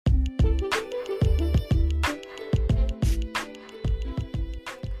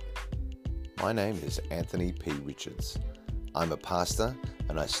My name is Anthony P. Richards. I'm a pastor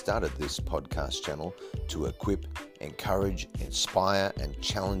and I started this podcast channel to equip, encourage, inspire and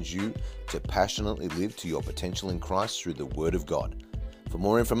challenge you to passionately live to your potential in Christ through the Word of God. For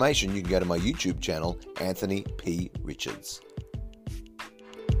more information, you can go to my YouTube channel, Anthony P. Richards.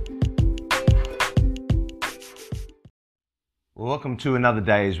 Welcome to another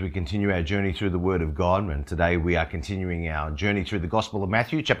day as we continue our journey through the Word of God. And today we are continuing our journey through the Gospel of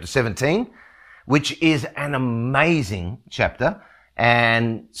Matthew, chapter 17, which is an amazing chapter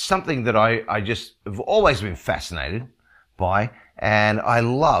and something that I just have always been fascinated by. And I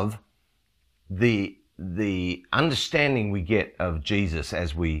love the understanding we get of Jesus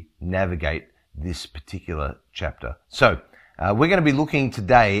as we navigate this particular chapter. So we're going to be looking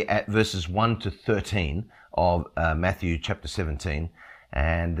today at verses 1 to 13 of Matthew chapter 17.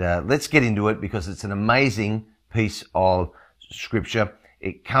 And let's get into it because it's an amazing piece of scripture.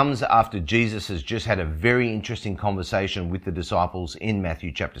 It comes after Jesus has just had a very interesting conversation with the disciples in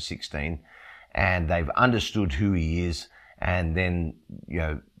Matthew chapter 16. And they've understood who he is. And then,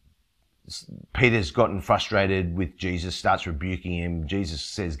 Peter's gotten frustrated with Jesus, starts rebuking him. Jesus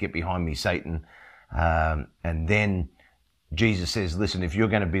says, "Get behind me, Satan." And then Jesus says, "Listen, if you're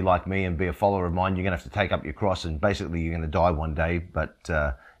going to be like me and be a follower of mine, you're going to have to take up your cross and basically you're going to die one day, but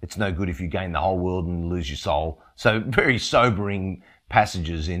it's no good if you gain the whole world and lose your soul." So very sobering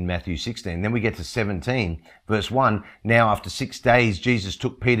passages in Matthew 16. Then we get to 17, verse 1. "Now after 6 days, Jesus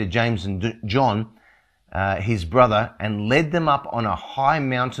took Peter, James and John, his brother, and led them up on a high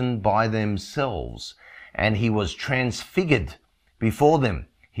mountain by themselves. And he was transfigured before them.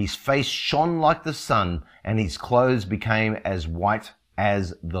 His face shone like the sun, and his clothes became as white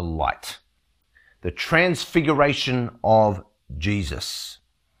as the light." The transfiguration of Jesus.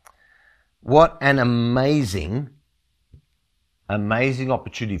 What an amazing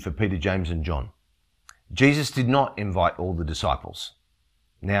opportunity for Peter, James, and John. Jesus did not invite all the disciples.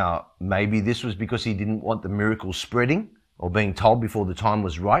 Now, maybe this was because he didn't want the miracle spreading or being told before the time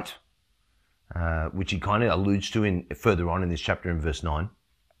was right, which he kind of alludes to further on in this chapter in verse 9.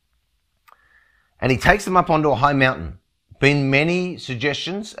 And he takes them up onto a high mountain. Been many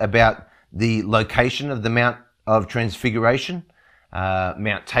suggestions about the location of the Mount of Transfiguration.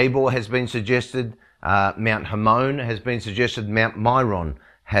 Mount Tabor has been suggested. Mount Hermon has been suggested. Mount Meron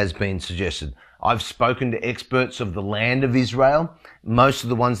has been suggested. I've spoken to experts of the land of Israel. Most of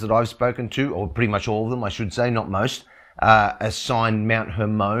the ones that I've spoken to, or pretty much all of them, I should say, not most, assigned Mount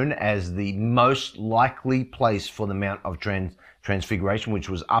Hermon as the most likely place for the Mount of Transfiguration, which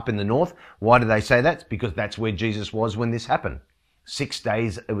was up in the north. Why do they say that? It's because that's where Jesus was when this happened. 6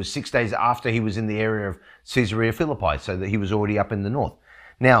 days. It was 6 days after he was in the area of Caesarea Philippi, so that he was already up in the north.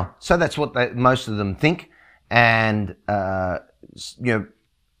 Now, so that's what most of them think, and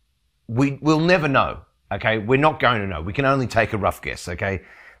we'll never know. Okay, we're not going to know. We can only take a rough guess. Okay,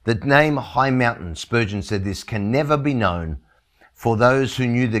 the name High Mountain, Spurgeon said this, can never be known. For those who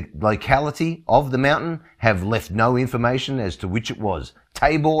knew the locality of the mountain have left no information as to which it was.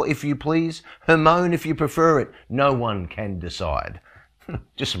 Tabor, if you please. Hermon, if you prefer it. No one can decide.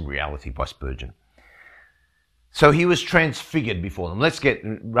 Just some reality by Spurgeon. So he was transfigured before them.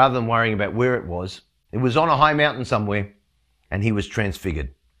 Rather than worrying about where it was on a high mountain somewhere, and he was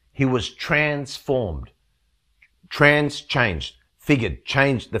transfigured. He was transformed. Changed. Figured.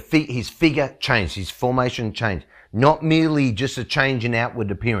 Changed. His figure changed. His formation changed. Not merely just a change in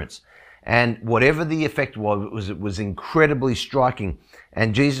outward appearance. And whatever the effect was, it was incredibly striking.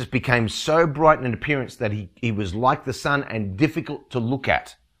 And Jesus became so bright in appearance that he was like the sun and difficult to look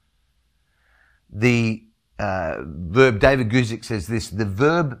at. The verb, David Guzik says this, the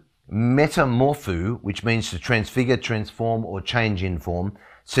verb metamorpho, which means to transfigure, transform, or change in form,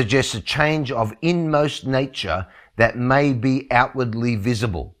 suggests a change of inmost nature that may be outwardly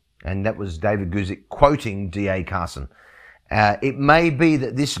visible. And that was David Guzik quoting D.A. Carson. It may be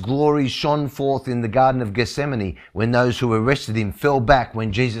that this glory shone forth in the Garden of Gethsemane when those who arrested him fell back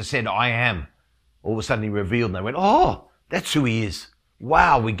when Jesus said, "I am." All of a sudden he revealed and they went, "Oh, that's who he is."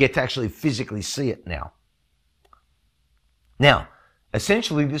 Wow, we get to actually physically see it now. Now,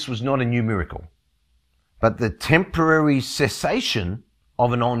 essentially this was not a new miracle, but the temporary cessation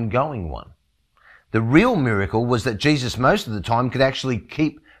of an ongoing one. The real miracle was that Jesus most of the time could actually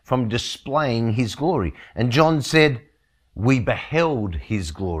keep from displaying his glory. And John said, "We beheld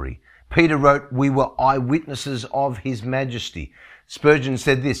his glory." Peter wrote, "We were eyewitnesses of his majesty." Spurgeon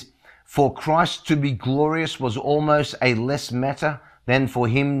said this, "For Christ to be glorious was almost a less matter than for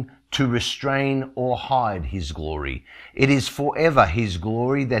him to restrain or hide his glory. It is forever his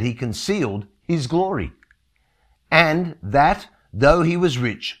glory that he concealed his glory. And that though he was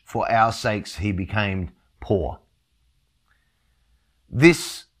rich, for our sakes he became poor.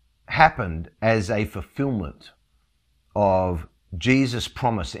 This happened as a fulfillment of Jesus'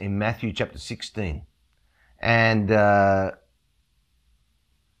 promise in Matthew chapter 16. And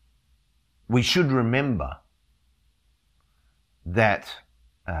we should remember that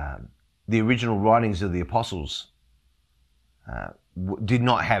the original writings of the apostles did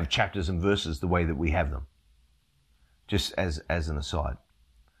not have chapters and verses the way that we have them. Just as an aside.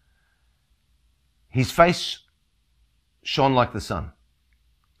 His face shone like the sun.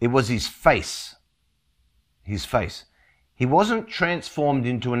 It was his face. His face. He wasn't transformed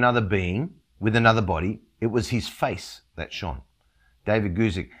into another being with another body. It was his face that shone. David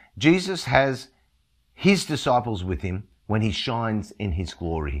Guzik. Jesus has his disciples with him when he shines in his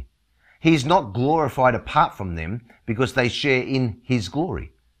glory. He is not glorified apart from them because they share in his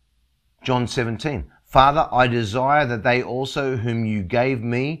glory. John 17. Father, I desire that they also whom you gave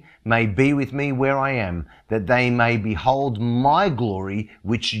me may be with me where I am, that they may behold my glory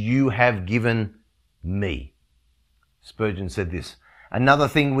which you have given me. Spurgeon said this, another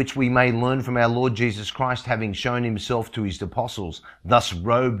thing which we may learn from our Lord Jesus Christ, having shown himself to his apostles, thus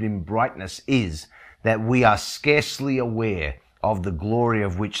robed in brightness, is that we are scarcely aware of the glory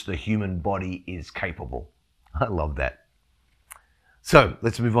of which the human body is capable. I love that. So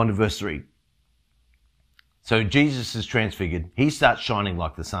let's move on to verse 3. So Jesus is transfigured. He starts shining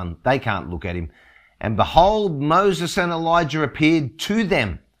like the sun. They can't look at him. And behold, Moses and Elijah appeared to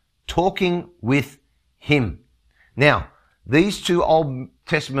them, talking with him. Now, these two Old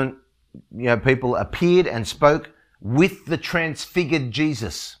Testament people appeared and spoke with the transfigured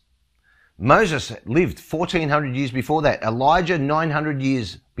Jesus. Moses lived 1400 years before that. Elijah 900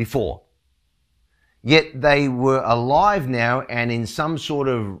 years before. Yet they were alive now and in some sort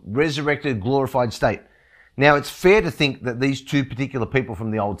of resurrected, glorified state. Now, it's fair to think that these two particular people from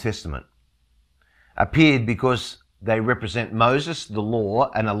the Old Testament appeared because they represent Moses, the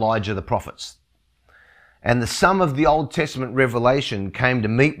law, and Elijah, the prophets. And the sum of the Old Testament revelation came to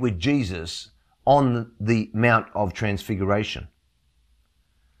meet with Jesus on the Mount of Transfiguration.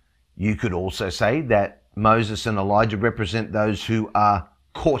 You could also say that Moses and Elijah represent those who are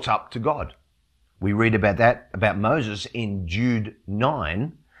caught up to God. We read about that, about Moses in Jude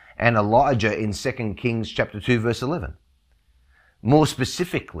 9, and Elijah in 2 Kings chapter 2 verse 11. More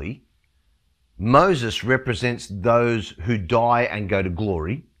specifically, Moses represents those who die and go to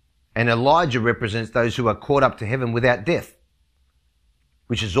glory, and Elijah represents those who are caught up to heaven without death,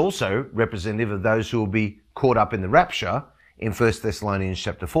 which is also representative of those who will be caught up in the rapture in 1 Thessalonians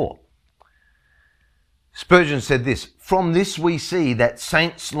chapter 4. Spurgeon said this, from this we see that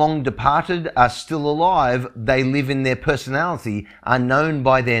saints long departed are still alive, they live in their personality, are known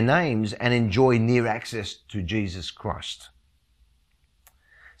by their names, and enjoy near access to Jesus Christ.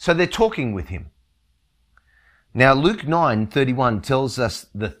 So they're talking with him. Now Luke 9:31 tells us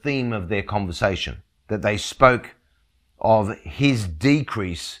the theme of their conversation, that they spoke of his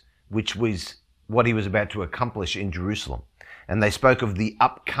decrease, which was what he was about to accomplish in Jerusalem. And they spoke of the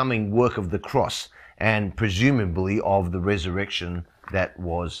upcoming work of the cross, and presumably of the resurrection that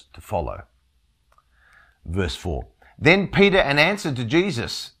was to follow. Verse 4. Then Peter answered to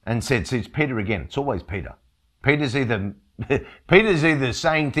Jesus and said, see, it's Peter again. It's always Peter. Peter's either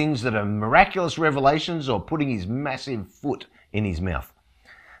saying things that are miraculous revelations or putting his massive foot in his mouth.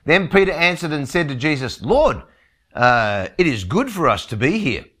 Then Peter answered and said to Jesus, Lord, it is good for us to be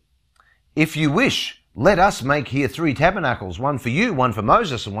here. If you wish, let us make here 3 tabernacles, one for you, one for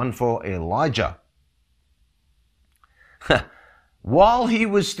Moses, and one for Elijah. While he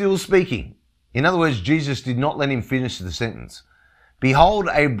was still speaking, in other words, Jesus did not let him finish the sentence. Behold,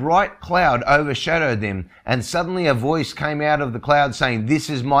 a bright cloud overshadowed them, and suddenly a voice came out of the cloud saying,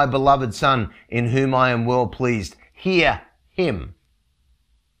 this is my beloved Son, in whom I am well pleased. Hear him.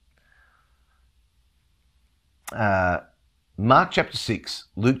 Mark chapter 6,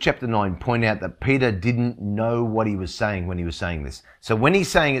 Luke chapter 9 point out that Peter didn't know what he was saying when he was saying this. So when he's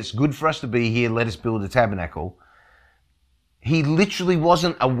saying it's good for us to be here, let us build a tabernacle, he literally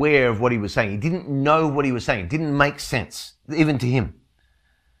wasn't aware of what he was saying. He didn't know what he was saying. It didn't make sense, even to him.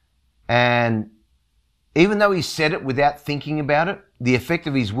 And even though he said it without thinking about it, the effect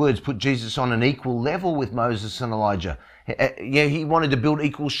of his words put Jesus on an equal level with Moses and Elijah. He wanted to build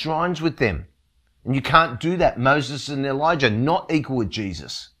equal shrines with them. And you can't do that. Moses and Elijah, not equal with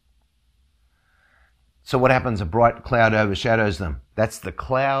Jesus. So what happens? A bright cloud overshadows them. That's the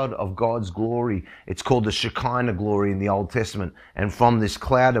cloud of God's glory. It's called the Shekinah glory in the Old Testament. And from this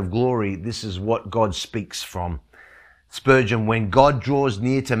cloud of glory, this is what God speaks from. Spurgeon, when God draws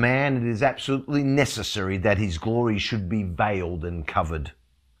near to man, it is absolutely necessary that his glory should be veiled and covered.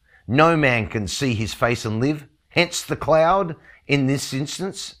 No man can see his face and live, hence the cloud in this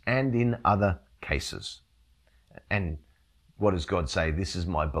instance and in other cases. And what does God say? This is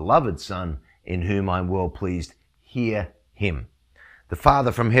my beloved Son, in whom I'm well pleased. Hear him. The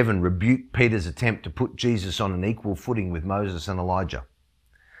Father from heaven rebuked Peter's attempt to put Jesus on an equal footing with Moses and Elijah.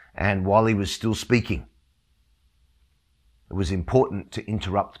 And while he was still speaking, it was important to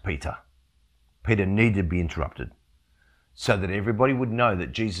interrupt Peter. Peter needed to be interrupted so that everybody would know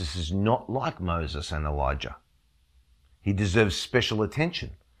that Jesus is not like Moses and Elijah. He deserves special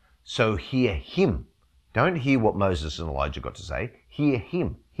attention. So hear him. Don't hear what Moses and Elijah got to say. Hear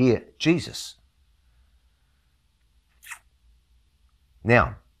him. Hear Jesus.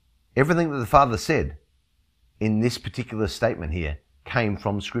 Now, everything that the Father said in this particular statement here came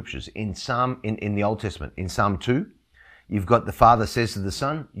from scriptures. In the Old Testament, in Psalm 2, you've got the Father says to the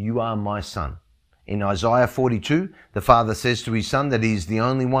Son, you are my Son. In Isaiah 42, the Father says to his Son that he is the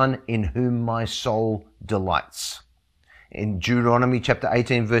only one in whom my soul delights. In Deuteronomy chapter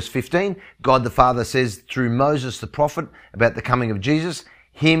 18, verse 15, God the Father says through Moses the prophet about the coming of Jesus,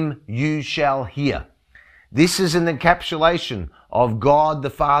 him you shall hear. This is an encapsulation of God the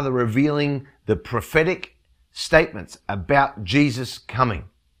Father revealing the prophetic statements about Jesus coming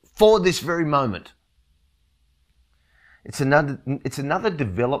for this very moment. It's another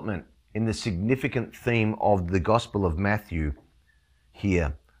development in the significant theme of the Gospel of Matthew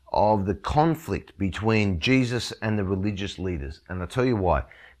here, of the conflict between Jesus and the religious leaders. And I'll tell you why.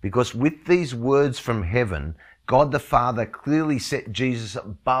 Because with these words from heaven, God the Father clearly set Jesus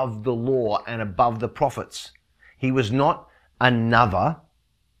above the law and above the prophets. He was not another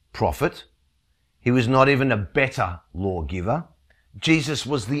prophet. He was not even a better lawgiver. Jesus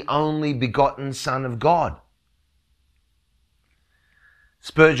was the only begotten Son of God.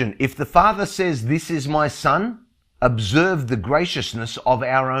 Spurgeon, if the Father says, this is my Son, observe the graciousness of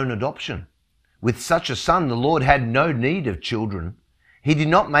our own adoption. With such a Son, the Lord had no need of children. He did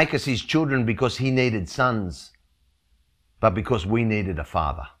not make us his children because he needed sons, but because we needed a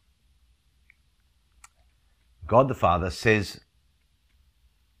father. God the Father says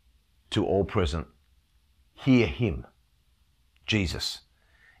to all present, hear him, Jesus.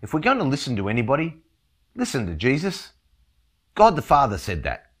 If we're going to listen to anybody, listen to Jesus. God the Father said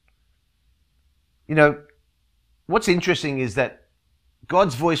that. You know, what's interesting is that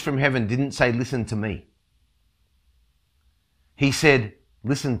God's voice from heaven didn't say, listen to me. He said,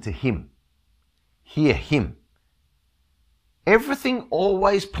 listen to him. Hear him. Everything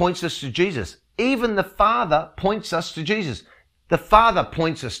always points us to Jesus. Even the Father points us to Jesus. The Father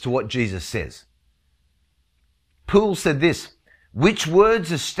points us to what Jesus says. Poole said this, which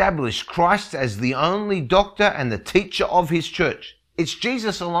words establish Christ as the only doctor and the teacher of his church? It's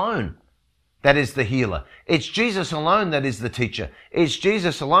Jesus alone that is the healer. It's Jesus alone that is the teacher. It's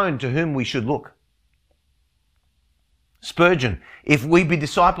Jesus alone to whom we should look. Spurgeon, if we be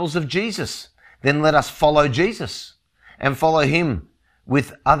disciples of Jesus, then let us follow Jesus and follow him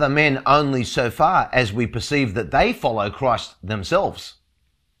with other men only so far as we perceive that they follow Christ themselves.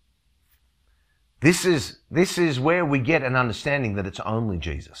 This is where we get an understanding that it's only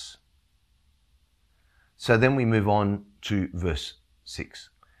Jesus. So then we move on to verse 6.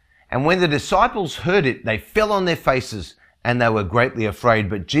 And when the disciples heard it, they fell on their faces and they were greatly afraid.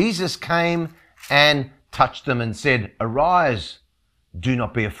 But Jesus came and touched them and said, arise, do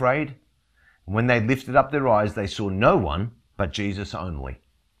not be afraid. And when they lifted up their eyes, they saw no one but Jesus only.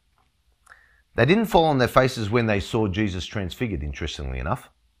 They didn't fall on their faces when they saw Jesus transfigured, interestingly enough.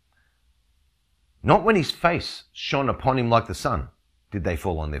 Not when his face shone upon him like the sun did they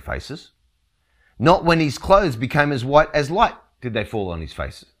fall on their faces. Not when his clothes became as white as light did they fall on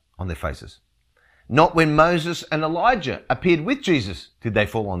their faces. Not when Moses and Elijah appeared with Jesus did they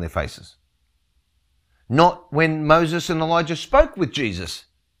fall on their faces. Not when Moses and Elijah spoke with Jesus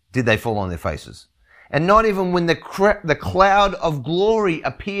did they fall on their faces. And not even when the cloud of glory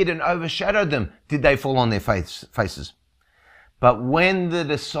appeared and overshadowed them did they fall on their faces. But when the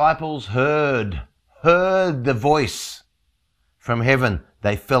disciples heard the voice from heaven,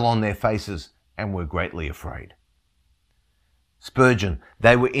 they fell on their faces and were greatly afraid. Spurgeon,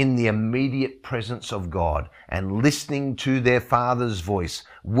 they were in the immediate presence of God and listening to their Father's voice.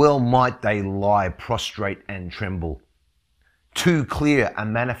 Well might they lie prostrate and tremble. Too clear a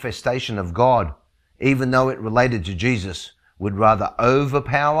manifestation of God, even though it related to Jesus, would rather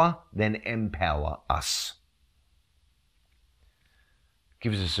overpower than empower us.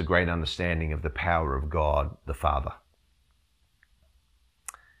 Gives us a great understanding of the power of God the Father.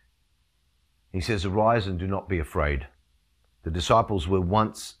 He says, arise and do not be afraid. the disciples were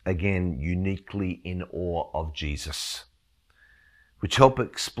once again uniquely in awe of Jesus, which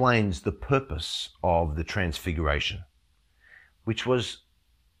explains the purpose of the transfiguration, which was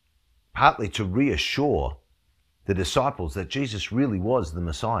partly to reassure the disciples that Jesus really was the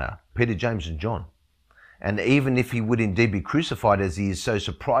Messiah, Peter, James, and John. And even if he would indeed be crucified, as he is so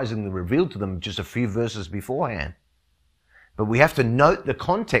surprisingly revealed to them just a few verses beforehand. But we have to note the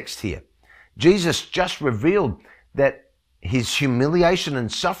context here. Jesus just revealed that his humiliation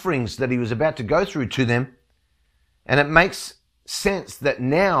and sufferings that he was about to go through to them. And it makes sense that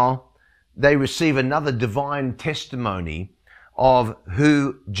now they receive another divine testimony of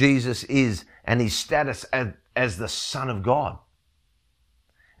who Jesus is and his status as the Son of God.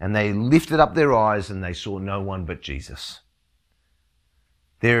 And they lifted up their eyes and they saw no one but Jesus.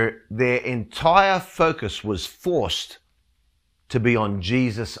 Their entire focus was forced to be on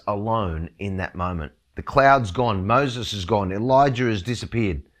Jesus alone in that moment. The cloud's gone, Moses is gone, Elijah has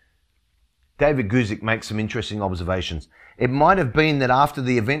disappeared. David Guzik makes some interesting observations. It might have been that after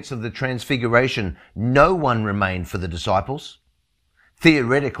the events of the Transfiguration, no one remained for the disciples.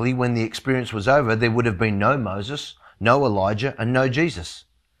 Theoretically, when the experience was over, there would have been no Moses, no Elijah, and no Jesus.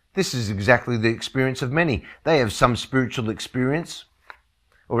 This is exactly the experience of many. They have some spiritual experience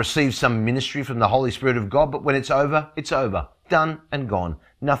or receive some ministry from the Holy Spirit of God, but when it's over, it's over. Done and gone.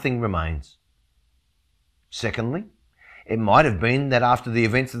 Nothing remains. Secondly, it might have been that after the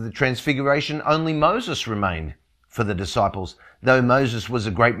events of the Transfiguration, only Moses remained for the disciples. Though Moses was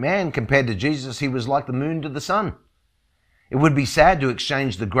a great man, compared to Jesus, he was like the moon to the sun. It would be sad to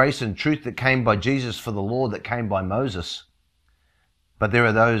exchange the grace and truth that came by Jesus for the law that came by Moses. But there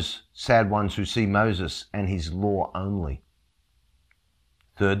are those sad ones who see Moses and his law only.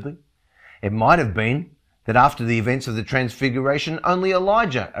 Thirdly, it might have been that after the events of the Transfiguration, only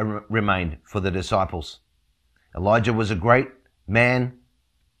Elijah remained for the disciples. Elijah was a great man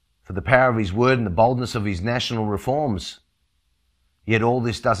for the power of his word and the boldness of his national reforms. Yet all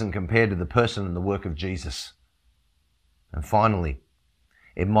this doesn't compare to the person and the work of Jesus. And finally,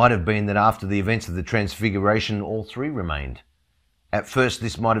 it might have been that after the events of the Transfiguration, all three remained. At first,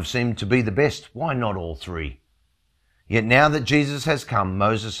 this might have seemed to be the best. Why not all three? Yet now that Jesus has come,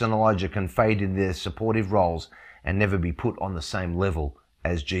 Moses and Elijah can fade in their supportive roles and never be put on the same level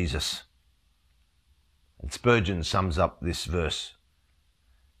as Jesus. And Spurgeon sums up this verse.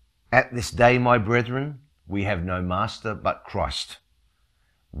 At this day, my brethren, we have no master but Christ.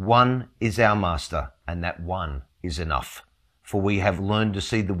 One is our master, and that one is enough. For we have learned to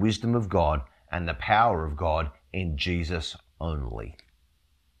see the wisdom of God and the power of God in Jesus only.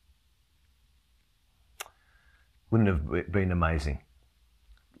 Wouldn't have been amazing?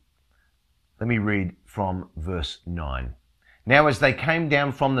 Let me read from verse 9. Now as they came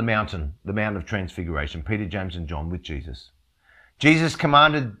down from the Mount of Transfiguration, Peter, James and John with Jesus, Jesus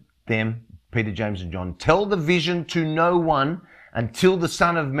commanded them, Peter, James and John, tell the vision to no one until the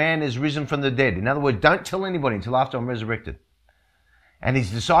Son of Man is risen from the dead. In other words, don't tell anybody until after I'm resurrected. And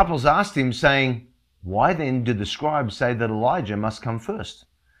his disciples asked him, saying, why then do the scribes say that Elijah must come first?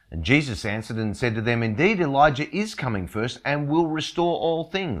 And Jesus answered and said to them, indeed, Elijah is coming first and will restore all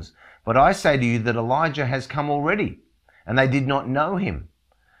things. But I say to you that Elijah has come already, and they did not know him,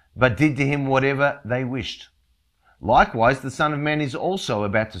 but did to him whatever they wished. Likewise, the Son of Man is also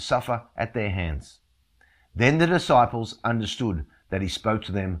about to suffer at their hands. Then the disciples understood that he spoke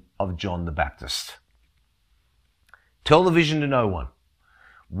to them of John the Baptist. Tell the vision to no one.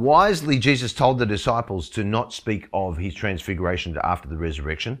 Wisely, Jesus told the disciples to not speak of his transfiguration after the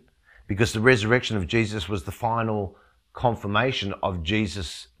resurrection, because the resurrection of Jesus was the final confirmation of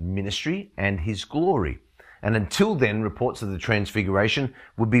Jesus' ministry and his glory. And until then, reports of the transfiguration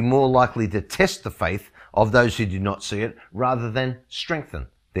would be more likely to test the faith of those who did not see it rather than strengthen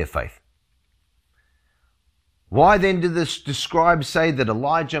their faith. Why then did the scribes say that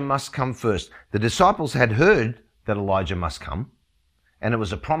Elijah must come first? The disciples had heard that Elijah must come, and it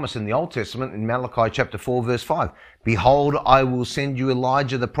was a promise in the Old Testament in Malachi chapter 4 verse 5. Behold, I will send you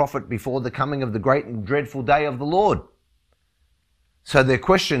Elijah the prophet before the coming of the great and dreadful day of the Lord. So their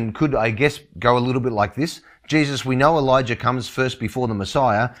question could, I guess, go a little bit like this. Jesus, we know Elijah comes first before the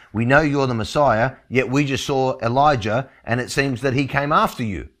Messiah. We know you're the Messiah, yet we just saw Elijah, and it seems that he came after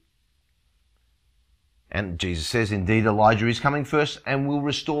you. And Jesus says, indeed, Elijah is coming first and will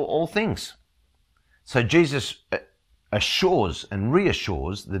restore all things. So Jesus assures and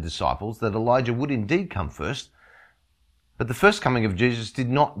reassures the disciples that Elijah would indeed come first, but the first coming of Jesus did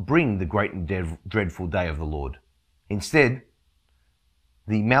not bring the great and dreadful day of the Lord. Instead,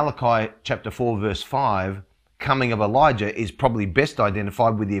 the Malachi chapter 4 verse 5 coming of Elijah is probably best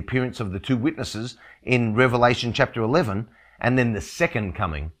identified with the appearance of the two witnesses in Revelation chapter 11, and then the second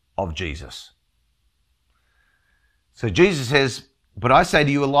coming of Jesus. So Jesus says, but I say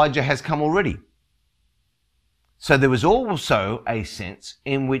to you, Elijah has come already. So there was also a sense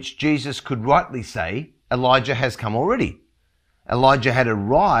in which Jesus could rightly say, Elijah has come already. Elijah had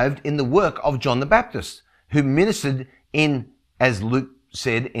arrived in the work of John the Baptist, who ministered in, as Luke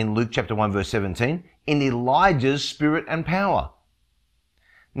said in Luke chapter 1 verse 17, in Elijah's spirit and power.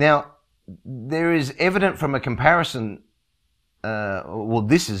 Now, there is evident from a comparison,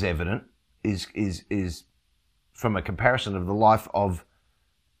 this is evident, is from a comparison of the life of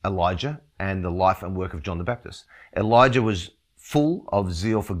Elijah and the life and work of John the Baptist. Elijah was full of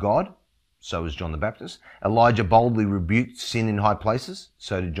zeal for God, so was John the Baptist. Elijah boldly rebuked sin in high places,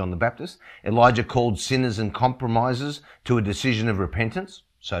 so did John the Baptist. Elijah called sinners and compromisers to a decision of repentance,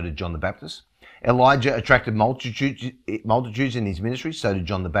 so did John the Baptist. Elijah attracted multitudes in his ministry, so did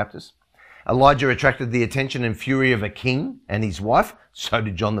John the Baptist. Elijah attracted the attention and fury of a king and his wife, so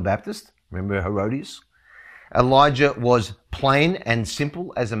did John the Baptist. Remember Herodias? Elijah was plain and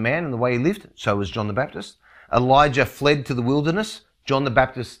simple as a man in the way he lived, so was John the Baptist. Elijah fled to the wilderness. John the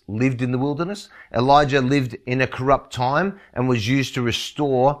Baptist lived in the wilderness. Elijah lived in a corrupt time and was used to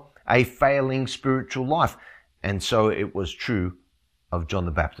restore a failing spiritual life. And so it was true of John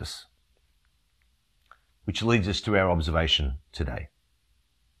the Baptist. Which leads us to our observation today.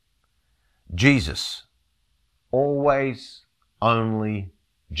 Jesus, always only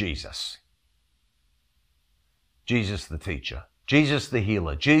Jesus. Jesus the teacher, Jesus the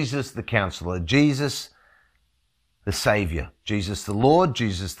healer, Jesus the counselor, Jesus the Savior, Jesus the Lord,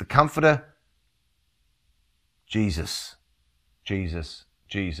 Jesus the Comforter, Jesus, Jesus,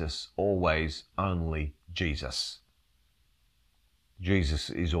 Jesus, always only Jesus. Jesus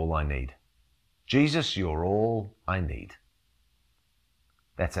is all I need. Jesus, you're all I need.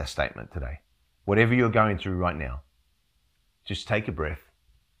 That's our statement today. Whatever you're going through right now, just take a breath.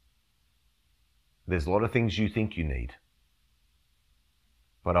 There's a lot of things you think you need.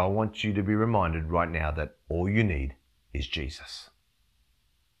 But I want you to be reminded right now that all you need is Jesus.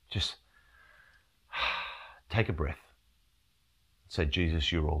 Just take a breath. Say,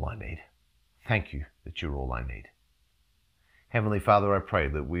 Jesus, you're all I need. Thank you that you're all I need. Heavenly Father, I pray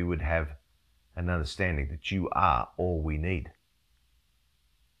that we would have an understanding that you are all we need.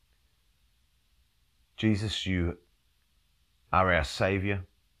 Jesus, you are our Savior,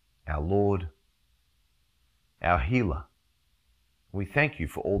 our Lord, our healer. We thank you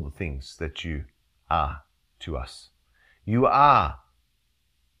for all the things that you are to us. You are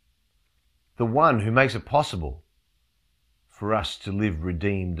the one who makes it possible for us to live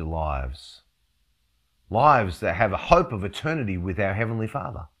redeemed lives. Lives that have a hope of eternity with our Heavenly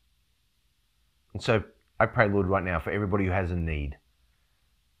Father. And so I pray, Lord, right now for everybody who has a need.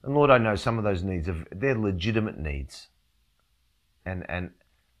 And Lord, I know some of those needs, they're legitimate needs. And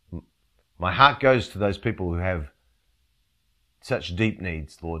my heart goes to those people who have such deep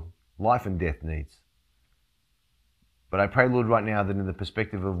needs, Lord, life and death needs. But I pray, Lord, right now that in the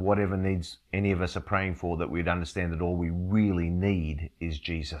perspective of whatever needs any of us are praying for, that we'd understand that all we really need is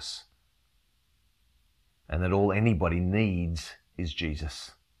Jesus. And that all anybody needs is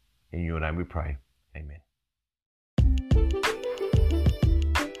Jesus. In your name we pray. Amen.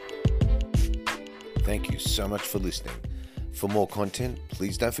 Thank you so much for listening. For more content,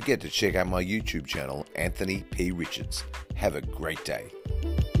 please don't forget to check out my YouTube channel, Anthony P. Richards. Have a great day.